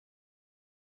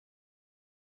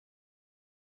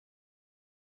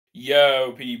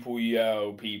Yo,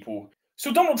 people.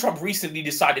 So Donald Trump recently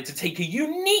decided to take a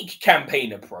unique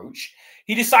campaign approach.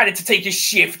 He decided to take a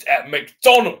shift at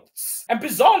McDonald's. And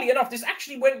bizarrely enough, this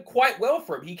actually went quite well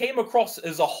for him. He came across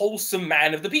as a wholesome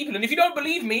man of the people. And if you don't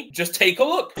believe me, just take a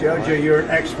look. Jojo, you're an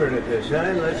expert at this,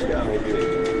 huh? Let's go.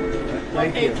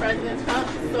 Okay, President Trump,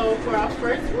 so for our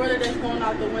first order that's going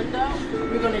out the window,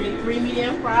 we're going to need 3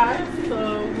 medium fries.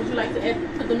 So would you like to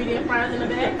put the medium fries in the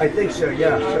bag? I think so,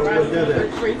 yeah. So right, we'll do that.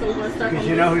 Because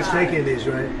you know who's taking these,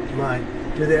 right? Mine.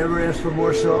 Do they ever ask for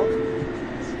more salt?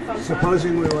 Sometimes.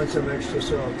 Supposing we want some extra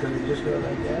salt, can we just go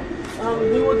like that?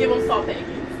 We will give them salt packets.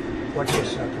 Watch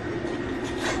this sucker.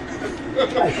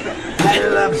 I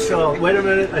love salt. Wait a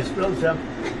minute, I spilled some.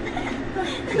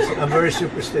 I'm very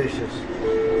superstitious.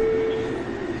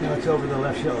 Now it's over the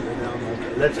left shoulder. Now I'm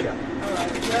okay. Let's go. All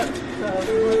right. Yep. So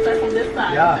we're going to start from this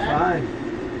side. Yeah, okay? fine.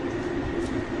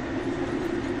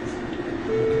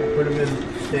 Okay, put them in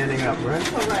standing up, right?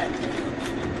 Correct.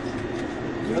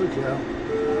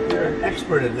 Jojo, you're an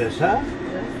expert at this, huh?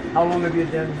 Yes. How long have you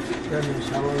done this?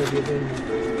 How long have you been here?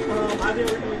 I've been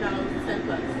working with McDonald's 10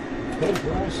 plus. 10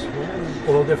 plus?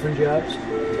 Yeah. All different jobs?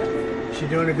 Yep. She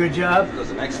doing a good job? Does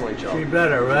an excellent job. She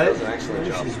better, right? Does an excellent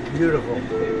job. She's beautiful.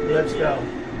 Let's go.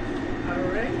 All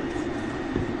right.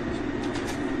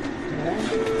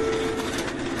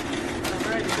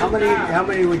 How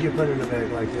many would you put in a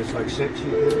bag like this? Like 6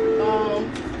 you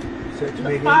do? 6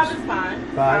 mediums? 5 is fine.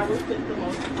 5 will fit the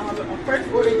most. Our first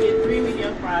order get 3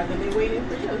 medium fries, and they're waiting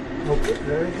for you. Okay,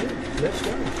 very good. Let's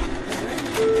go.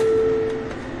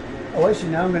 Oh, I see.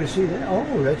 Now I'm going to see that.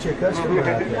 Oh, that's your customer out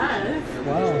there. Yes.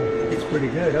 Wow, it's pretty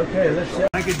good. Okay, let's see.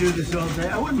 I could do this all day.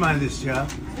 I wouldn't mind this job.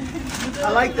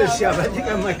 I like this job. I think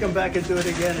I might come back and do it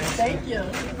again. Thank you.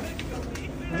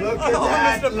 Look at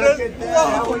that. Mr. Look at that.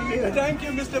 How are you? Thank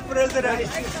you, Mr. President.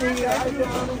 Nice to see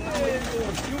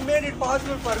you. You made it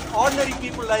possible for ordinary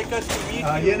people like us to meet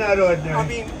you. You're not ordinary. I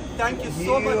mean, thank you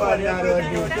so much You for are not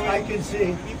everything you're ordinary. doing. I can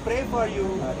see. We pray for you,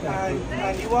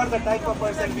 and you are the type of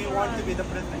person we want to be the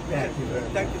president. Thank you very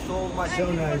much. Thank you so much.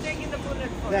 So nice.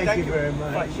 Thank you very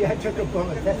much. Yeah, I took a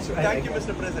bullet. That's right. Thank you,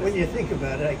 Mr. President. When you think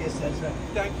about it, I guess that's right.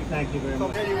 Thank you. Thank you very much.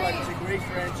 I'll tell you what, it's a great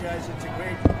franchise. It's a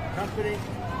great company,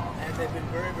 and they've been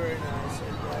very, very nice.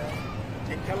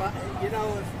 And you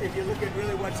know, if you look at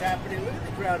really what's happening, look at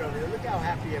the crowd over there. Look how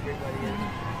happy everybody is.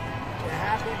 They're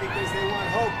happy because they want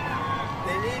hope.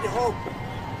 They need hope.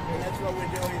 And that's what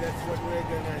we're doing. That's what we're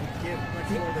going to give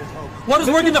much more than hope. What does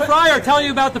working the fryer tell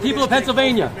you about the people of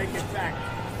Pennsylvania? Make it fact.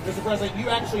 Mr. President, you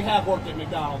actually have worked at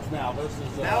McDonald's now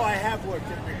versus... Now I have worked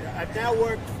at McDonald's. I've now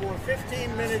worked for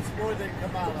 15 minutes more than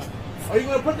Kamala. Are you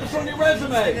going to put this on your I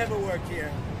resume? never worked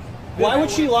here. Why would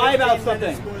she lie about 15 something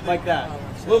minutes more than like that? Kamala.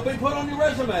 So Will be put on your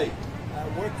resume.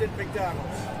 I worked at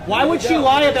McDonald's. Why would she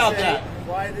lie about that?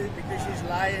 Why? Because she's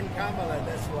lying, Kamala.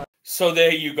 That's why. So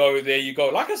there you go.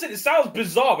 Like I said, it sounds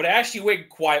bizarre, but it actually went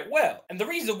quite well. And the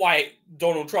reason why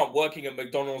Donald Trump working at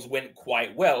McDonald's went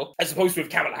quite well, as opposed to if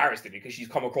Kamala Harris did, because she's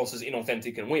come across as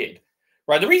inauthentic and weird.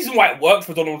 Right? The reason why it worked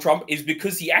for Donald Trump is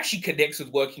because he actually connects with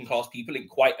working class people in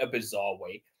quite a bizarre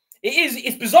way.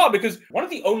 It's bizarre because one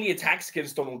of the only attacks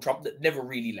against Donald Trump that never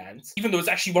really lands, even though it's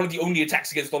actually one of the only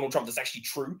attacks against Donald Trump that's actually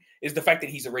true, is the fact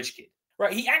that he's a rich kid.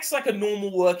 Right? He acts like a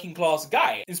normal working class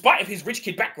guy. In spite of his rich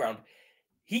kid background,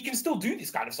 he can still do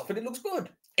this kind of stuff and it looks good.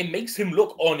 It makes him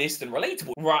look honest and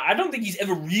relatable. Right? I don't think he's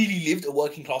ever really lived a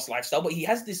working class lifestyle, but he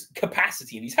has this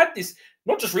capacity, and he's had this,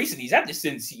 not just recently, he's had this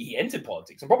since he entered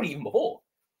politics and probably even before.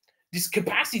 This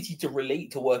capacity to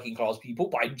relate to working class people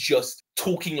by just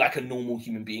talking like a normal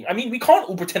human being. I mean, we can't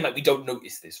all pretend like we don't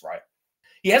notice this, right?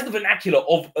 He has the vernacular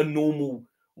of a normal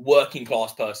working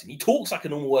class person. He talks like a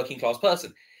normal working class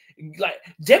person. Like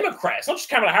Democrats, not just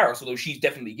Kamala Harris, although she's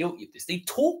definitely guilty of this, they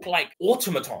talk like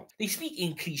automatons. They speak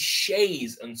in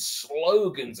cliches and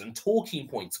slogans and talking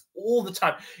points all the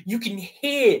time. You can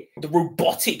hear the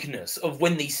roboticness of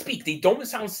when they speak. They don't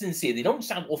sound sincere. They don't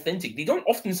sound authentic. They don't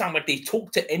often sound like they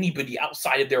talk to anybody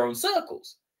outside of their own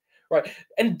circles, right?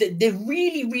 And they're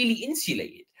really, really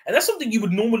insulated. And that's something you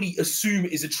would normally assume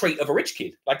is a trait of a rich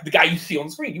kid, like the guy you see on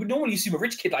screen. You would normally assume a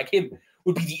rich kid like him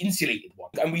would be the insulated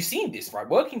one. And we've seen this, right?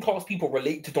 Working class people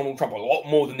relate to Donald Trump a lot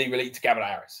more than they relate to Kamala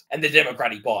Harris and the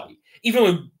Democratic Party.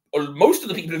 Even though most of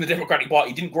the people in the Democratic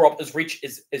Party didn't grow up as rich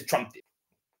as Trump did.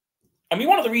 I mean,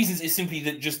 one of the reasons is simply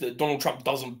that Donald Trump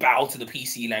doesn't bow to the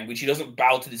PC language. He doesn't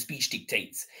bow to the speech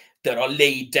dictates that are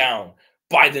laid down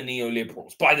by the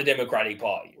neoliberals, by the Democratic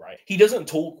Party, right? He doesn't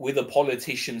talk with a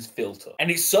politician's filter. And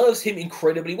it serves him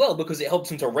incredibly well because it helps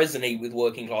him to resonate with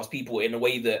working class people in a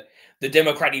way that the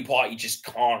Democratic Party just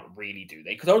can't really do.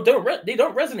 They don't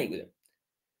resonate with him.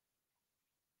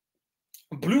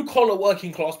 blue-collar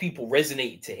working class people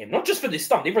resonated to him, not just for this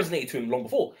stunt, they resonated to him long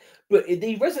before, but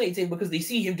they resonate to him because they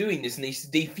see him doing this and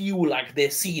they feel like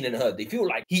they're seen and heard. They feel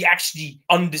like he actually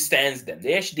understands them.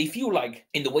 They feel like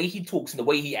in the way he talks and the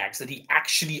way he acts that he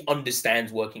actually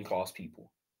understands working class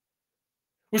people.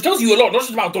 Which tells you a lot, not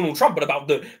just about Donald Trump, but about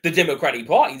the Democratic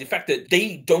Party. The fact that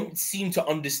they don't seem to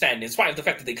understand, in spite of the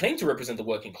fact that they claim to represent the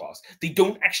working class, they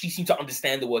don't actually seem to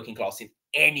understand the working class in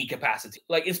any capacity.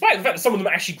 Like, in spite of the fact that some of them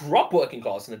actually grew up working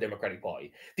class in the Democratic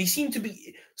Party, they seem to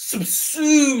be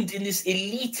subsumed in this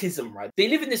elitism, right? They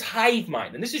live in this hive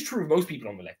mind, and this is true of most people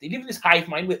on the left. They live in this hive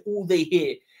mind where all they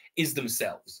hear is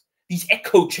themselves. These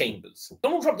echo chambers.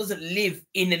 Donald Trump doesn't live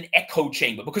in an echo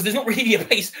chamber because there's not really a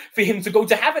place for him to go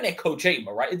to have an echo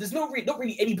chamber, right? There's not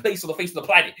really any place on the face of the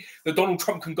planet that Donald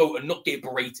Trump can go and not get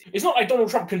berated. It's not like Donald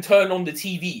Trump can turn on the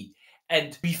TV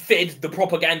and be fed the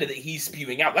propaganda that he's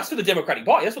spewing out. That's for the Democratic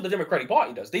Party. That's what the Democratic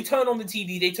Party does. They turn on the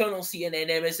TV, they turn on CNN,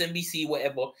 MSNBC,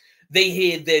 whatever. They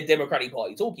hear their Democratic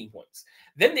Party talking points.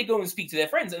 Then they go and speak to their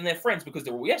friends, and their friends, because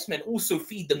they're all yes men, also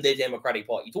feed them their Democratic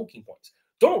Party talking points.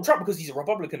 Donald Trump, because he's a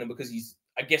Republican and because he's,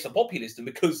 I guess, a populist, and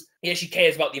because he actually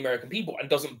cares about the American people and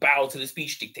doesn't bow to the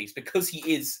speech dictates, because he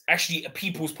is actually a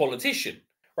people's politician,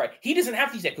 right? He doesn't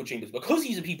have these echo chambers. Because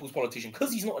he's a people's politician,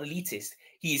 because he's not an elitist,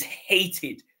 he is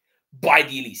hated by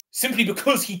the elites simply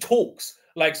because he talks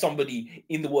like somebody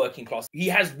in the working class. He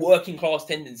has working class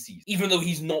tendencies, even though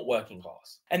he's not working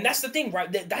class. And that's the thing,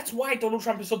 right? That's why Donald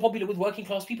Trump is so popular with working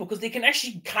class people, because they can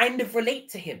actually kind of relate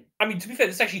to him. I mean, to be fair,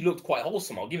 this actually looked quite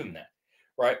wholesome. I'll give him that.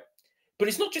 Right? But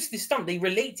it's not just this stunt. They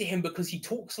relate to him because he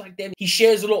talks like them. He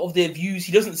shares a lot of their views.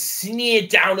 He doesn't sneer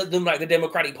down at them like the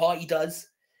Democratic Party does.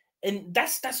 And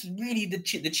that's really the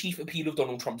chief appeal of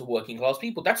Donald Trump to working class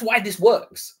people. That's why this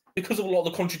works. Because of a lot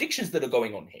of the contradictions that are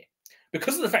going on here.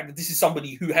 Because of the fact that this is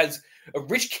somebody who has a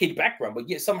rich kid background, but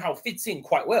yet somehow fits in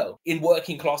quite well in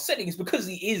working class settings, because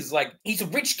he's a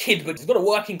rich kid, but he's got a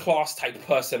working class type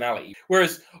personality.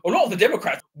 Whereas a lot of the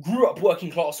Democrats grew up working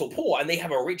class or poor, and they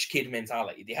have a rich kid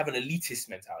mentality. They have an elitist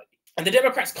mentality. And the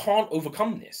Democrats can't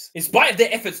overcome this. In spite of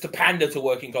their efforts to pander to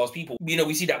working class people, you know,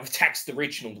 we see that with tax the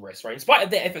rich and all the rest, right? In spite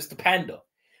of their efforts to pander,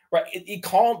 right, it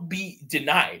can't be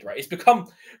denied, right? It's become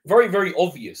very, very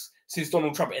obvious since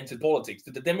Donald Trump entered politics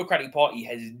that the Democratic Party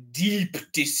has deep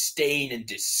disdain and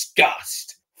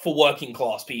disgust for working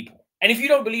class people. And if you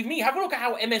don't believe me, have a look at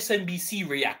how MSNBC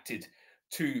reacted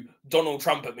to Donald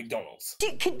Trump at McDonald's.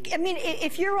 I mean,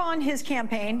 if you're on his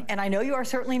campaign, and I know you are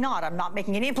certainly not, I'm not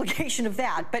making any implication of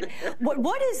that, but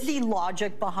what is the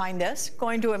logic behind this,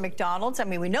 going to a McDonald's? I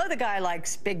mean, we know the guy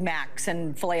likes Big Macs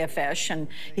and filet of fish, and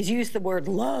he's used the word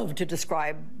love to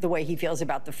describe the way he feels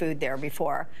about the food there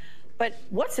before. But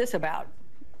what's this about?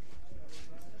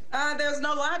 There's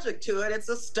no logic to it. It's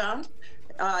a stunt.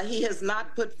 He has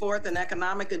not put forth an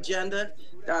economic agenda.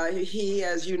 He,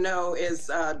 as you know,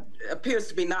 appears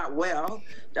to be not well,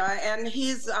 and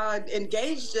he's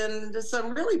engaged in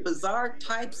some really bizarre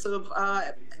types of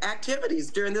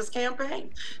activities during this campaign.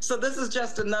 So this is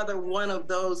just another one of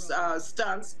those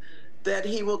stunts that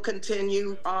he will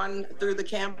continue on through the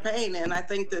campaign. And I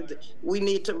think that we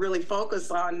need to really focus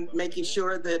on making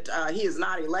sure that he is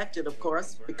not elected, of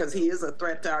course, because he is a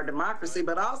threat to our democracy,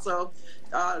 but also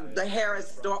the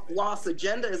Harris loss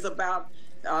agenda is about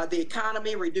the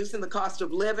economy, reducing the cost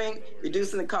of living,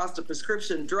 reducing the cost of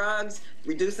prescription drugs,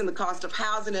 reducing the cost of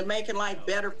housing, and making life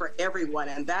better for everyone.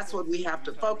 And that's what we have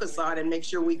to focus on, and make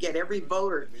sure we get every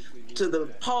voter to the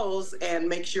polls and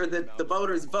make sure that the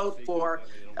voters vote for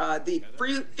the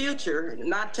future,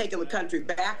 not taking the country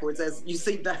backwards, as you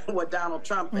see what Donald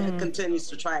Trump continues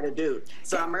to try to do.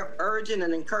 So I'm urging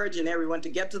and encouraging everyone to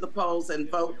get to the polls and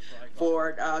vote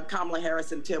for Kamala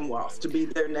Harris and Tim Walz to be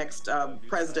their next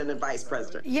president and vice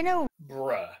president. You know,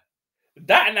 bruh,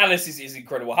 that analysis is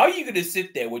incredible. How are you going to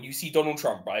sit there when you see Donald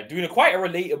Trump, right, doing quite a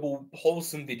relatable,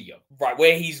 wholesome video, right,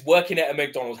 where he's working at a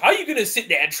McDonald's? How are you going to sit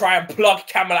there and try and plug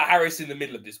Kamala Harris in the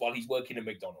middle of this while he's working at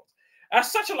McDonald's?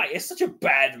 That's it's such a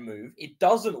bad move. It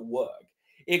doesn't work.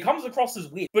 It comes across as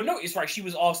weird. But notice, right, she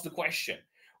was asked the question,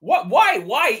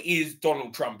 why is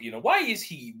Donald Trump, you know, why is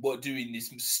he doing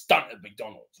this stunt at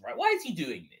McDonald's, right? Why is he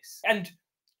doing this? And,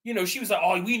 you know, she was like,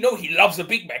 oh, we know he loves a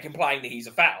Big Mac, implying that he's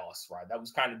a fat ass, right? That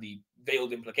was kind of the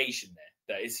veiled implication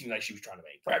there that it seemed like she was trying to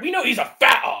make. Right? We know he's a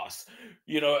fat ass,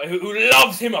 you know, who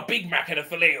loves him a Big Mac and a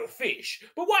filet of fish.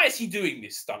 But why is he doing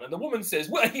this stunt? And the woman says,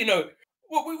 well, you know,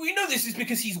 well, we know this is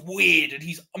because he's weird and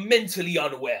he's mentally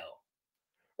unwell.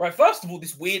 Right? First of all,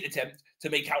 this weird attempt to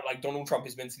make out like Donald Trump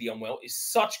is mentally unwell is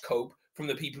such cope from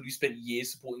the people who spent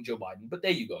years supporting Joe Biden. But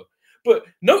there you go. But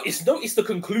notice the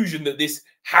conclusion that this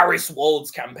Harris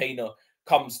Walz campaigner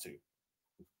comes to.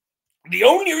 The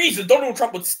only reason Donald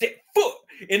Trump would step foot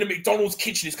in a McDonald's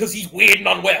kitchen is because he's weird and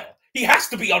unwell. He has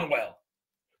to be unwell.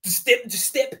 To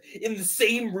step in the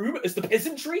same room as the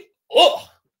peasantry? Ugh!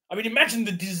 I mean, imagine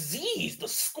the disease, the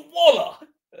squalor.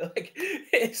 Like,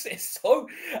 it's so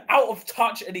out of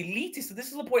touch and elitist. And this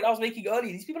is the point I was making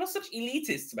earlier. These people are such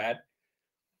elitists, man.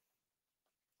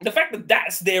 The fact that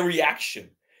that's their reaction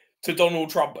to Donald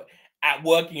Trump at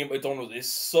working at McDonald's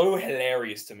is so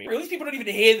hilarious to me. These people don't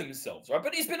even hear themselves, right?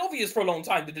 But it's been obvious for a long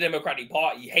time that the Democratic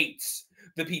Party hates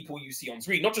the people you see on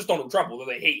screen. Not just Donald Trump, although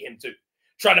they hate him too.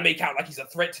 Trying to make out like he's a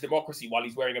threat to democracy while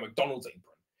he's wearing a McDonald's apron,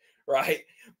 right?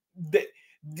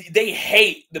 They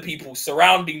hate the people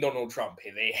surrounding Donald Trump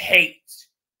here. They hate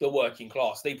the working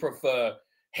class. They prefer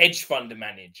hedge fund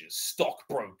managers,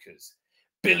 stockbrokers,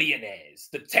 billionaires,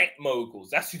 the tech moguls.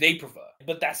 That's who they prefer.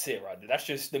 But that's it, right? That's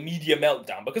just the media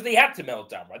meltdown, because they had to melt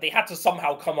down, right? They had to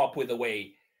somehow come up with a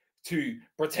way to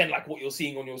pretend like what you're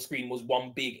seeing on your screen was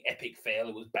one big epic fail.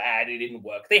 It was bad. It didn't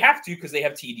work. They have to because they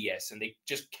have TDS and they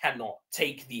just cannot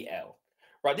take the L.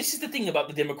 Right, this is the thing about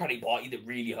the Democratic Party that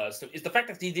really hurts them, is the fact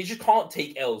that they just can't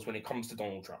take L's when it comes to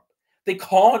Donald Trump. They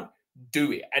can't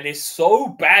do it, and it's so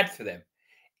bad for them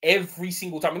every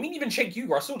single time. I mean, even Cenk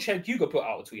Uygur, I saw Cenk Uygur put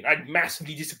out a tweet. I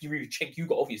massively disagree with Cenk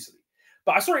Uygur, obviously.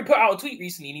 But I saw him put out a tweet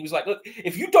recently, and he was like, look,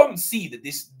 if you don't see that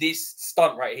this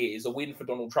stunt right here is a win for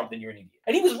Donald Trump, then you're an idiot.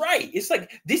 And he was right. It's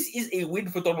like, this is a win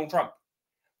for Donald Trump.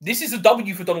 This is a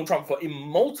W for Donald Trump in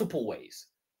multiple ways.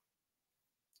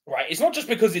 Right, it's not just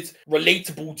because it's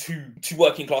relatable to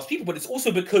working class people, but it's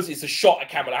also because it's a shot at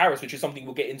Kamala Harris, which is something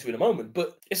we'll get into in a moment.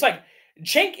 But it's like,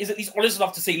 Cenk is at least honest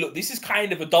enough to say, look, this is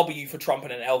kind of a W for Trump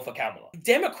and an L for Kamala.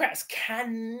 Democrats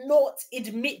cannot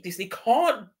admit this. They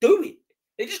can't do it.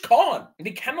 They just can't.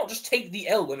 They cannot just take the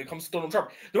L when it comes to Donald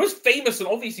Trump. The most famous and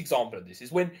obvious example of this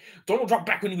is when Donald Trump,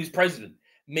 back when he was president,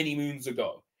 many moons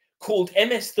ago, called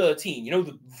MS-13, you know,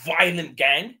 the violent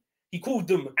gang, he called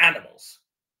them animals.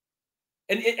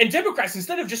 And Democrats,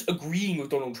 instead of just agreeing with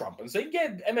Donald Trump and saying,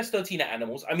 yeah, MS-13 are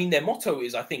animals, I mean, their motto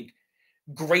is, I think,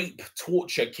 grape,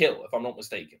 torture, kill, if I'm not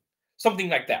mistaken. Something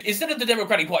like that. Instead of the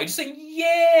Democratic Party just saying,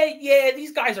 yeah,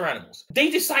 these guys are animals, they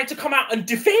decide to come out and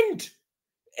defend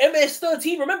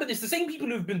MS-13. Remember this, the same people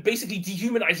who've been basically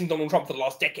dehumanizing Donald Trump for the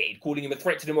last decade, calling him a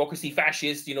threat to democracy,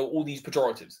 fascist, you know, all these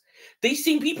pejoratives. These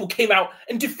same people came out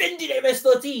and defended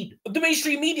MS-13. The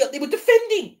mainstream media, they were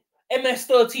defending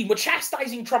MS-13, were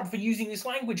chastising Trump for using this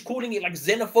language, calling it like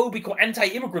xenophobic or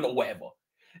anti-immigrant or whatever.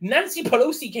 Nancy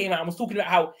Pelosi came out and was talking about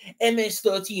how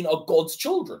MS-13 are God's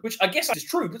children, which I guess is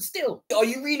true, but still. Are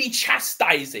you really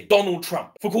chastising Donald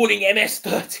Trump for calling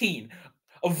MS-13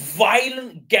 a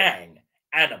violent gang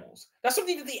animals? That's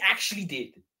something that they actually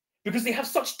did, because they have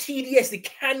such TDS, they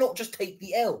cannot just take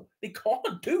the L. They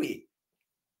can't do it.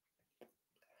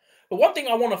 But one thing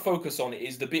I want to focus on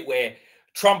is the bit where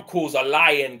Trump calls a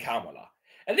lion Kamala.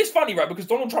 And it's funny, right? Because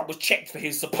Donald Trump was checked for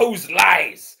his supposed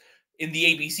lies in the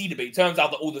ABC debate. Turns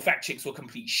out that all the fact checks were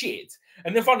complete shit.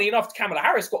 And then funnily enough, Kamala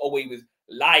Harris got away with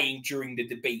lying during the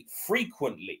debate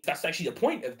frequently. That's actually the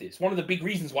point of this. One of the big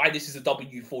reasons why this is a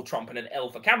W for Trump and an L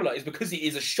for Kamala is because it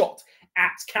is a shot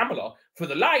at Kamala for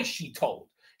the lies she told.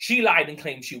 She lied and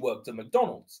claimed she worked at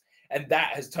McDonald's. And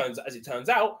that, as it turns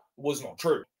out, was not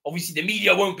true. Obviously, the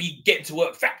media won't be getting to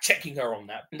work fact-checking her on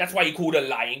that. And that's why he called her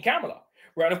lying Kamala.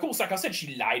 Right, and of course, like I said,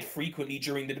 she lied frequently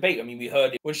during the debate. I mean, we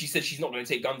heard it when she said she's not going to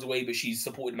take guns away, but she's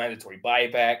supported mandatory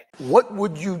buyback. What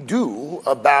would you do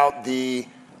about the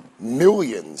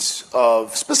millions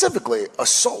of, specifically,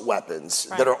 assault weapons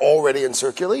that are already in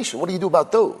circulation? What do you do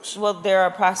about those? Well, there are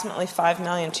approximately 5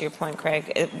 million, to your point,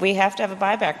 Craig. We have to have a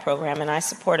buyback program, and I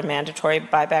support a mandatory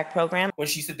buyback program. When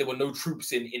she said there were no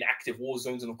troops in active war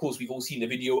zones, and of course, we've all seen the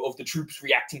video of the troops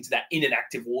reacting to that in an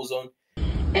active war zone.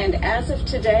 And as of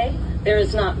today, there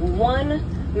is not one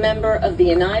member of the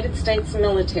United States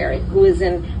military who is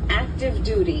in active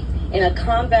duty in a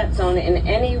combat zone in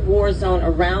any war zone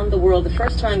around the world, the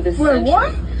first time this century.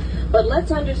 What? But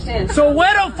let's understand. So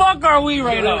where the fuck are we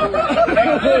right now?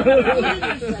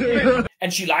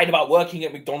 And she lied about working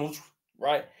at McDonald's,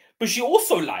 right? But she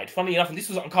also lied, funnily enough, and this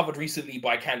was uncovered recently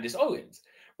by Candace Owens,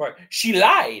 right? She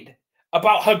lied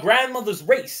about her grandmother's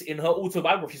race in her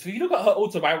autobiography. So if you look at her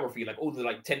autobiography, like all the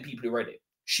 10 people who read it,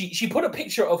 she put a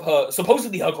picture of her,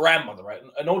 supposedly her grandmother, right?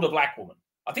 An older black woman.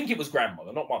 I think it was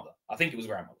grandmother, not mother. I think it was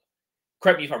grandmother.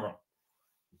 Correct me if I'm wrong.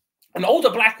 An older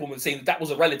black woman saying that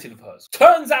was a relative of hers.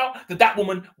 Turns out that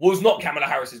woman was not Kamala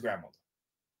Harris's grandmother.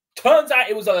 Turns out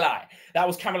it was a lie. That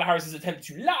was Kamala Harris's attempt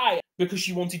to lie because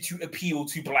she wanted to appeal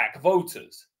to black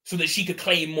voters, so that she could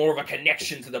claim more of a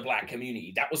connection to the black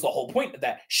community. That was the whole point of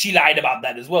that. She lied about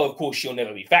that as well. Of course, she'll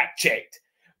never be fact-checked.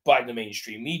 by the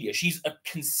mainstream media. She's a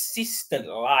consistent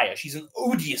liar. She's an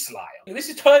odious liar. And this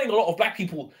is turning a lot of black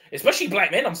people, especially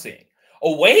black men, I'm seeing,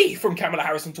 away from Kamala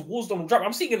Harris and towards Donald Trump.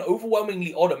 I'm seeing an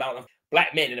overwhelmingly odd amount of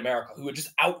black men in America who are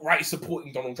just outright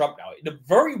supporting Donald Trump now in a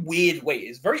very weird way.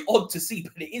 It's very odd to see,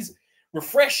 but it is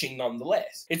refreshing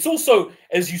nonetheless. It's also,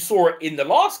 as you saw it in the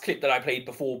last clip that I played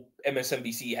before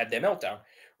MSNBC had their meltdown,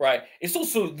 right? It's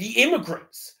also the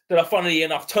immigrants that are, funnily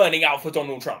enough, turning out for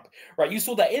Donald Trump, right? You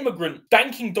saw that immigrant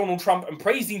thanking Donald Trump and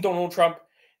praising Donald Trump,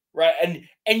 right?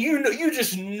 And you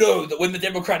just know that when the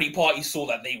Democratic Party saw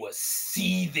that, they were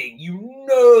seething. You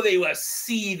know they were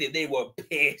seething. They were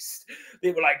pissed.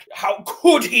 They were like, how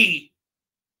could he?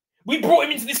 We brought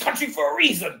him into this country for a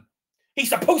reason. He's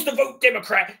supposed to vote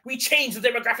Democrat. We changed the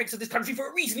demographics of this country for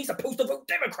a reason. He's supposed to vote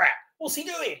Democrat. What's he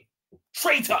doing?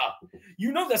 Traitor.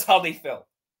 You know that's how they felt.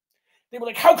 They were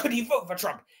like, how could he vote for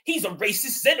Trump? He's a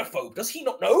racist xenophobe. Does he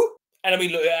not know? And I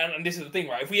mean, look, and this is the thing,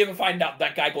 right? If we ever find out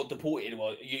that guy got deported,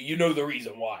 well, you know the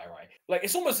reason why, right? Like,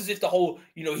 it's almost as if the whole,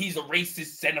 he's a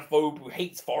racist xenophobe who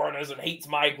hates foreigners and hates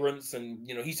migrants and,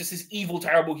 he's just this evil,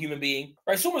 terrible human being,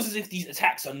 right? It's almost as if these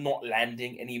attacks are not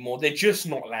landing anymore. They're just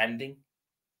not landing.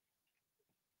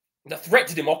 The threat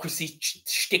to democracy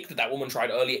shtick that woman tried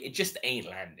earlier, it just ain't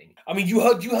landing. I mean, you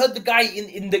heard the guy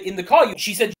in the car.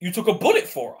 She said, you took a bullet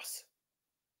for us.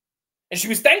 And she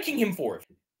was thanking him for it.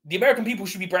 The American people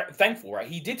should be thankful, right?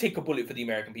 He did take a bullet for the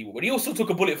American people, but he also took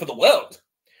a bullet for the world,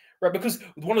 right? Because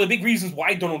one of the big reasons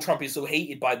why Donald Trump is so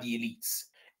hated by the elites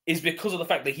is because of the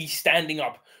fact that he's standing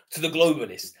up to the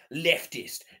globalist,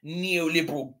 leftist,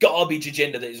 neoliberal garbage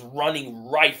agenda that is running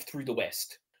rife through the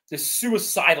West. The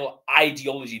suicidal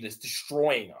ideology that's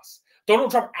destroying us.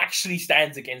 Donald Trump actually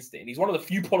stands against it, and he's one of the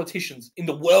few politicians in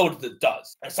the world that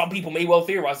does. And some people may well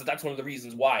theorize that that's one of the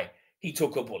reasons why he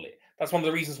took a bullet. That's one of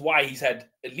the reasons why he's had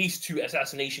at least 2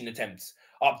 assassination attempts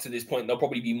up to this point. There'll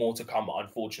probably be more to come,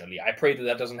 unfortunately. I pray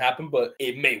that doesn't happen, but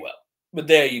it may well. But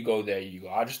there you go, there you go.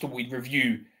 I just thought we'd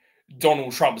review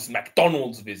Donald Trump's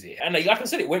McDonald's visit. And like I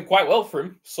said, it went quite well for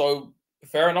him. So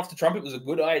fair enough to Trump. It was a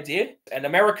good idea. And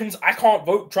Americans, I can't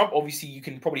vote Trump. Obviously, you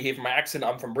can probably hear from my accent,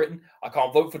 I'm from Britain. I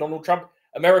can't vote for Donald Trump.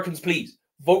 Americans, please,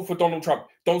 vote for Donald Trump.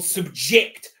 Don't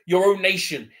subject your own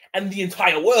nation and the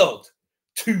entire world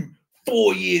to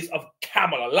 4 years of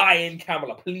Kamala, lying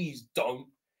Kamala. Please don't.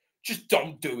 Just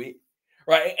don't do it.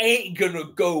 Right? It ain't gonna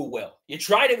go well. You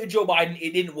tried it with Joe Biden,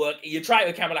 it didn't work. You try it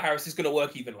with Kamala Harris, it's gonna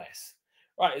work even less.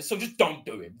 Right? So just don't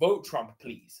do it. Vote Trump,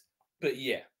 please. But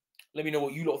yeah, let me know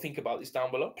what you lot think about this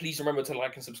down below. Please remember to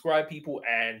like and subscribe, people,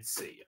 and see ya.